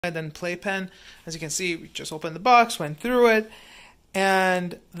and playpen. As you can see, we just opened the box, went through it,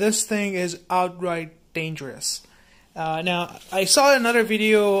 and this thing is outright dangerous. Now, I saw another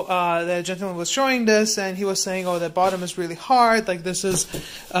video that a gentleman was showing this, and he was saying, oh, the bottom is really hard, like this is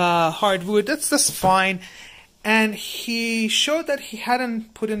hardwood, that's fine. And he showed that he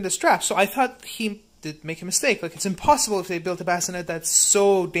hadn't put in the strap, so I thought he did make a mistake. Like, it's impossible if they built a bassinet that's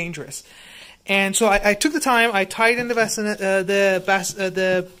so dangerous. And so I took the time, I tied in the bassinet,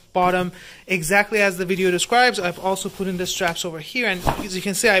 the bottom exactly as the video describes. I've also put in the straps over here, and as you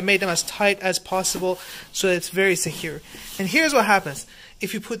can see, I made them as tight as possible so it's very secure. And here's what happens.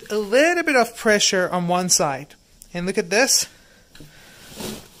 If you put a little bit of pressure on one side, and look at this,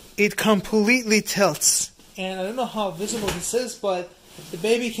 it completely tilts. And I don't know how visible this is, but the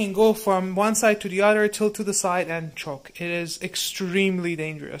baby can go from one side to the other, tilt to the side, and choke. It is extremely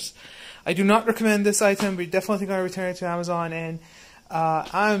dangerous. I do not recommend this item. We're definitely going to return it to Amazon, and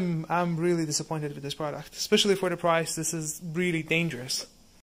I'm really disappointed with this product, especially for the price. This is really dangerous.